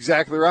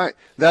 Exactly right.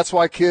 That's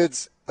why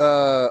kids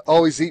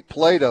always eat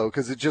Play-Doh,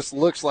 because it just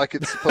looks like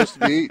it's supposed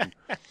to be eaten.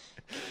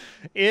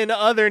 In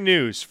other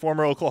news,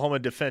 former Oklahoma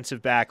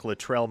defensive back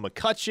Latrell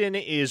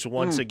McCutcheon is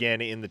once again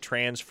in the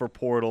transfer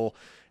portal.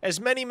 As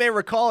many may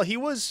recall, he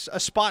was a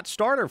spot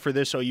starter for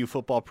this OU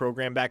football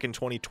program back in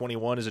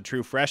 2021 as a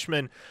true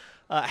freshman.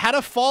 Had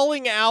a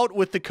falling out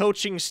with the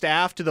coaching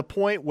staff to the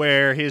point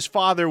where his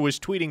father was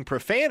tweeting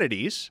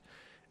profanities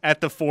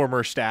at the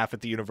former staff at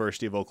the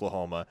University of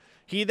Oklahoma.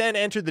 He then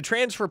entered the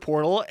transfer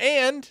portal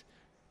and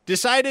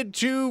decided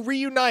to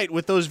reunite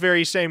with those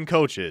very same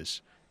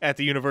coaches at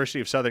the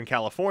University of Southern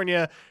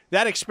California.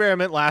 That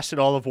experiment lasted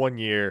all of 1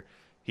 year.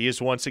 He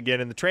is once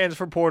again in the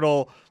transfer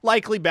portal,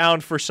 likely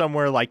bound for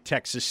somewhere like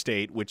Texas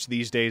State, which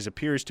these days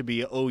appears to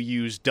be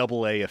OU's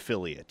AA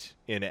affiliate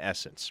in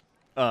essence.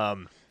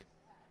 So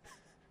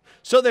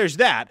there's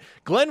that.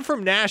 Glenn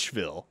from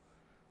Nashville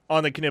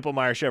on the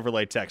Knippelmeyer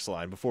Chevrolet text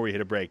line before we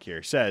hit a break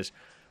here says,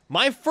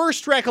 my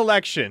first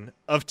recollection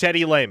of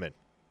Teddy Lehman,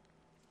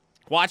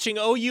 watching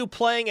OU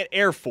playing at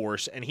Air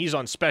Force, and he's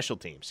on special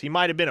teams. He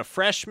might have been a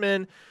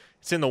freshman.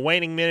 It's in the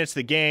waning minutes of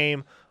the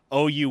game.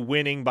 OU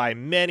winning by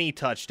many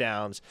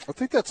touchdowns. I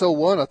think that's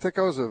 01. I think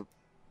I was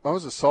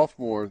a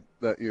sophomore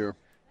that year.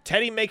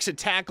 Teddy makes a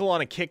tackle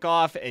on a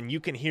kickoff, and you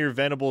can hear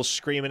Venables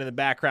screaming in the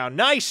background,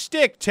 nice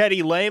stick,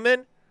 Teddy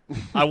Lehman.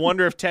 I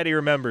wonder if Teddy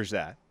remembers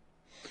that.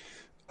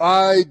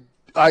 I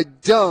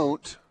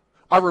don't.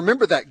 I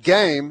remember that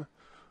game.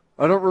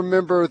 I don't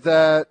remember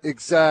that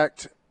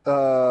exact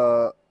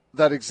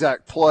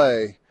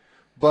play,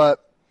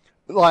 but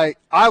like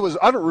I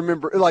don't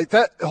remember, like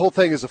that whole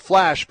thing is a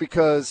flash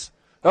because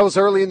that was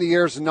early in the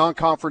year as a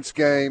non-conference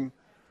game.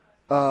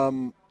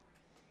 But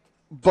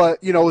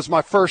it was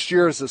my first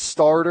year as a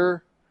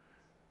starter,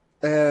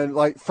 and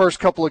like first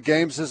couple of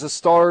games as a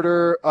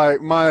starter,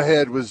 my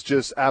head was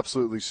just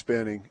absolutely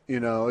spinning.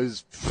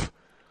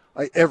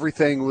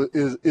 Everything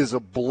is a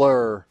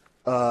blur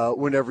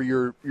whenever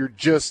you're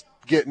just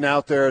getting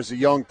out there as a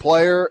young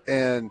player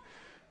and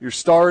you're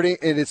starting,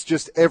 and it's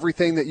just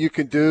everything that you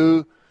can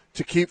do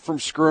to keep from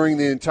screwing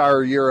the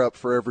entire year up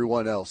for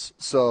everyone else.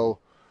 So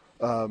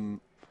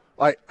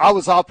I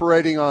was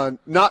operating on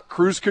not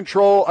cruise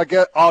control, I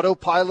get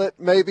autopilot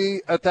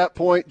maybe at that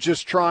point,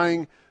 just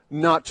trying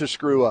not to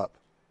screw up.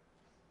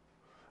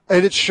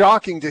 And it's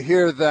shocking to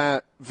hear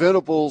that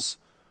Venables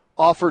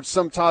offered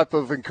some type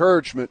of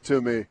encouragement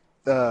to me.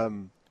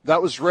 That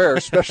was rare,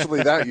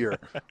 especially that year.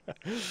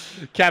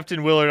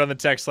 Captain Willard on the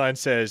text line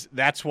says,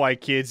 that's why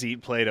kids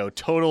eat Play-Doh.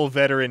 Total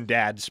veteran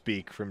dad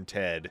speak from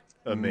Ted.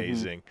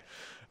 Amazing.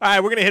 All right,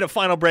 we're going to hit a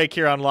final break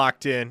here on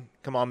Locked In.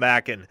 Come on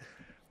back and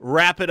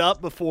wrap it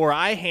up before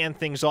I hand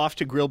things off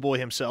to Grill Boy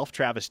himself,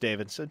 Travis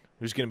Davidson,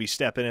 who's going to be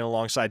stepping in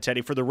alongside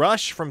Teddy for the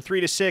Rush from 3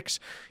 to 6.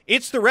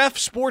 It's the Ref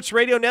Sports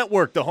Radio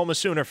Network, the home of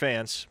Sooner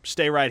fans.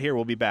 Stay right here.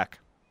 We'll be back.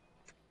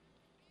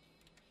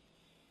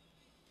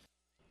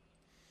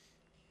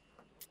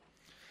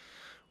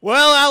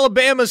 Well,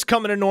 Alabama's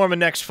coming to Norman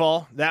next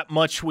fall. That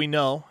much we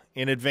know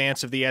in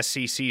advance of the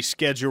SEC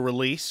schedule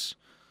release,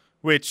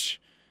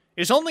 which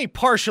is only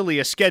partially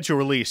a schedule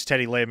release,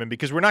 Teddy Lehman,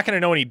 because we're not going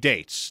to know any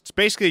dates. It's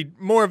basically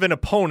more of an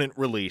opponent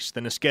release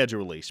than a schedule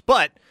release.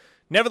 But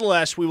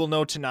nevertheless, we will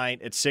know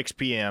tonight at 6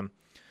 p.m.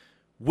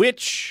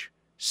 which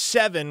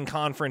 7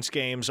 conference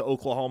games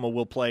Oklahoma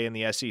will play in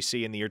the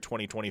SEC in the year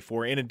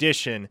 2024, in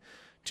addition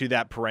to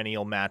that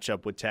perennial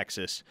matchup with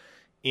Texas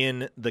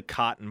in the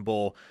Cotton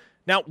Bowl.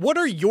 Now, what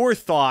are your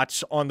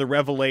thoughts on the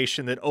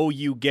revelation that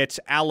OU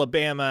gets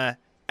Alabama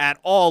at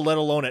all, let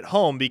alone at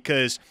home?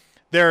 Because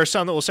there are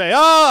some that will say,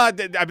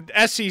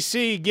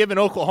 SEC giving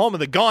Oklahoma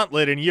the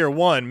gauntlet in year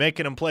one,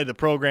 making them play the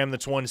program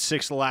that's won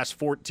 6 of the last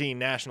 14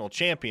 national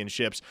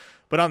championships.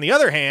 But on the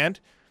other hand,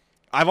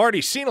 I've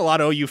already seen a lot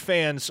of OU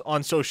fans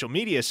on social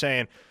media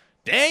saying,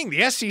 dang,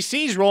 the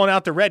SEC's rolling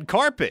out the red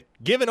carpet,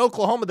 giving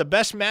Oklahoma the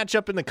best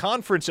matchup in the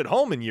conference at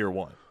home in year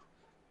one.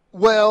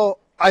 Well,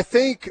 I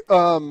think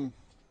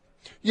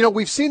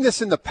we've seen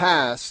this in the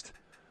past.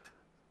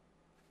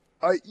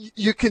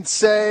 You can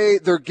say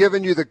they're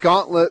giving you the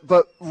gauntlet,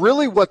 but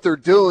really what they're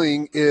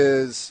doing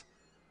is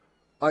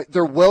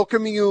they're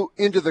welcoming you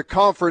into the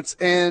conference,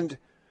 and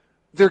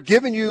they're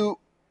giving you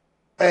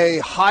a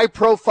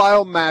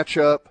high-profile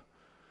matchup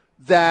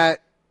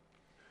that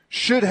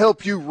should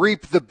help you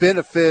reap the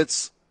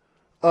benefits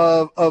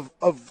of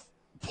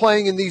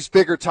playing in these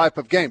bigger type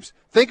of games.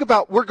 Think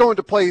about, we're going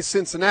to play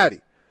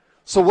Cincinnati.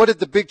 So what did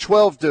the Big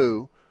 12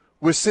 do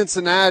with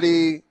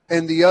Cincinnati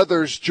and the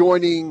others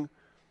joining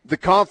the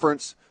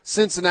conference?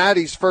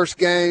 Cincinnati's first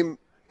game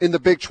in the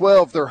Big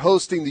 12, they're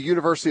hosting the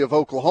University of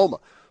Oklahoma.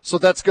 So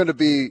that's going to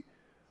be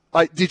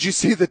did you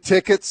see the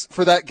tickets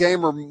for that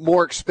game are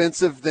more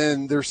expensive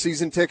than their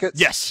season tickets?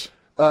 Yes.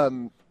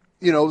 So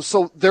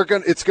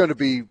it's going to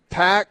be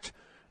packed.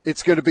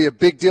 It's going to be a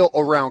big deal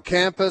around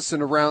campus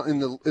and around in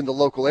the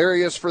local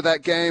areas for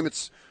that game.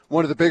 It's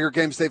one of the bigger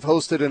games they've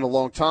hosted in a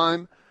long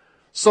time.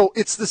 So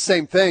it's the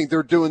same thing.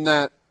 They're doing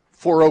that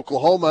for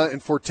Oklahoma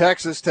and for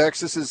Texas.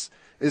 Texas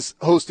is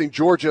hosting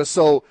Georgia.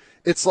 So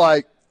it's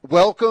like,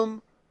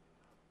 welcome.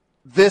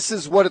 This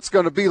is what it's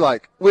going to be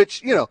like,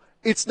 which,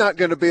 it's not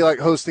going to be like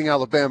hosting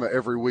Alabama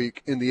every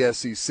week in the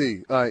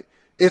SEC.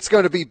 It's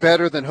going to be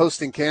better than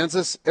hosting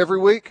Kansas every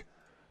week.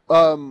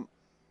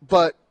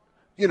 But,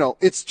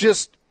 it's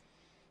just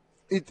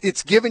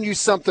it's giving you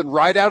something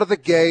right out of the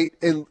gate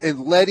and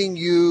letting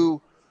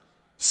you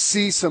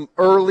see some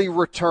early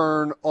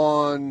return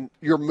on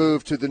your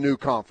move to the new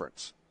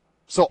conference.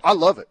 So I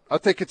love it. I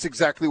think it's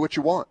exactly what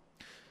you want.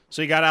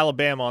 So you got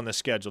Alabama on the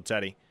schedule,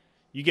 Teddy.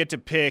 You get to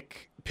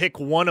pick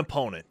one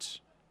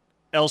opponent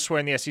elsewhere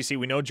in the SEC.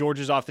 We know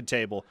Georgia's off the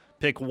table.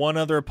 Pick one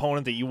other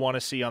opponent that you want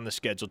to see on the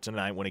schedule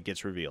tonight when it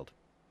gets revealed.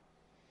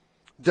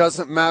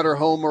 Doesn't matter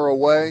home or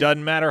away.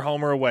 Doesn't matter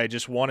home or away.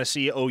 Just want to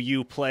see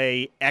OU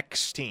play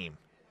X team.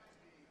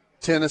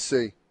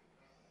 Tennessee.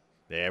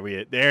 There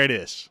it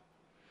is.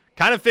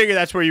 Kind of figured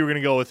that's where you were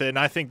going to go with it, and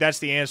I think that's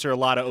the answer a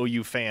lot of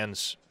OU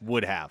fans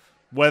would have.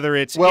 Whether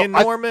it's in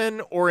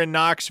Norman or in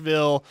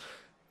Knoxville,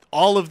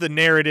 all of the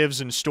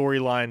narratives and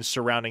storylines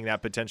surrounding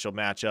that potential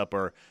matchup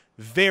are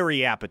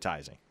very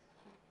appetizing.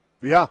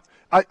 Yeah.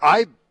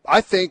 I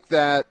think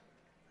that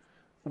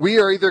we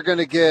are either going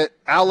to get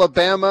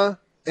Alabama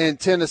and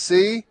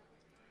Tennessee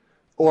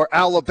or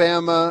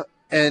Alabama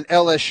and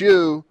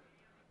LSU,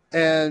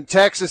 and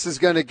Texas is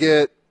going to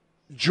get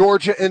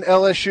Georgia and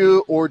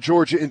LSU or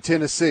Georgia and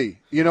Tennessee.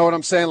 You know what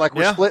I'm saying? Like,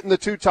 we're splitting the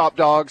two top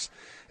dogs,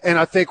 and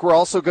I think we're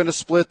also going to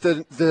split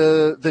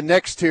the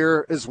next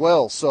tier as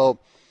well. So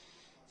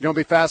it's going to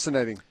be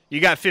fascinating. You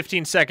got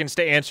 15 seconds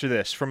to answer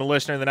this from a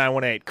listener in the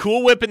 918.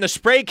 Cool Whip in the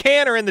spray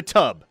can or in the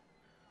tub?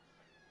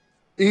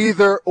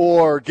 Either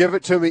or. Give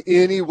it to me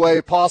any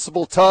way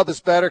possible. Tub is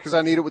better because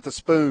I need it with a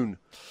spoon.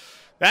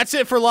 That's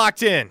it for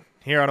Locked In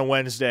here on a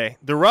Wednesday.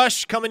 The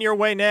Rush coming your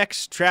way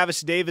next.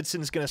 Travis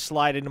Davidson's going to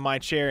slide into my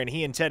chair, and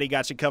he and Teddy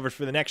got you covered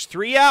for the next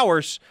 3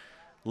 hours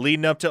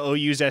leading up to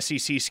OU's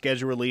SEC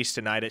schedule release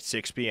tonight at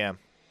 6 p.m.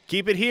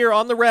 Keep it here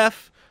on The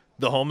Ref,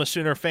 the home of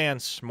Sooner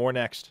fans. More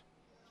next.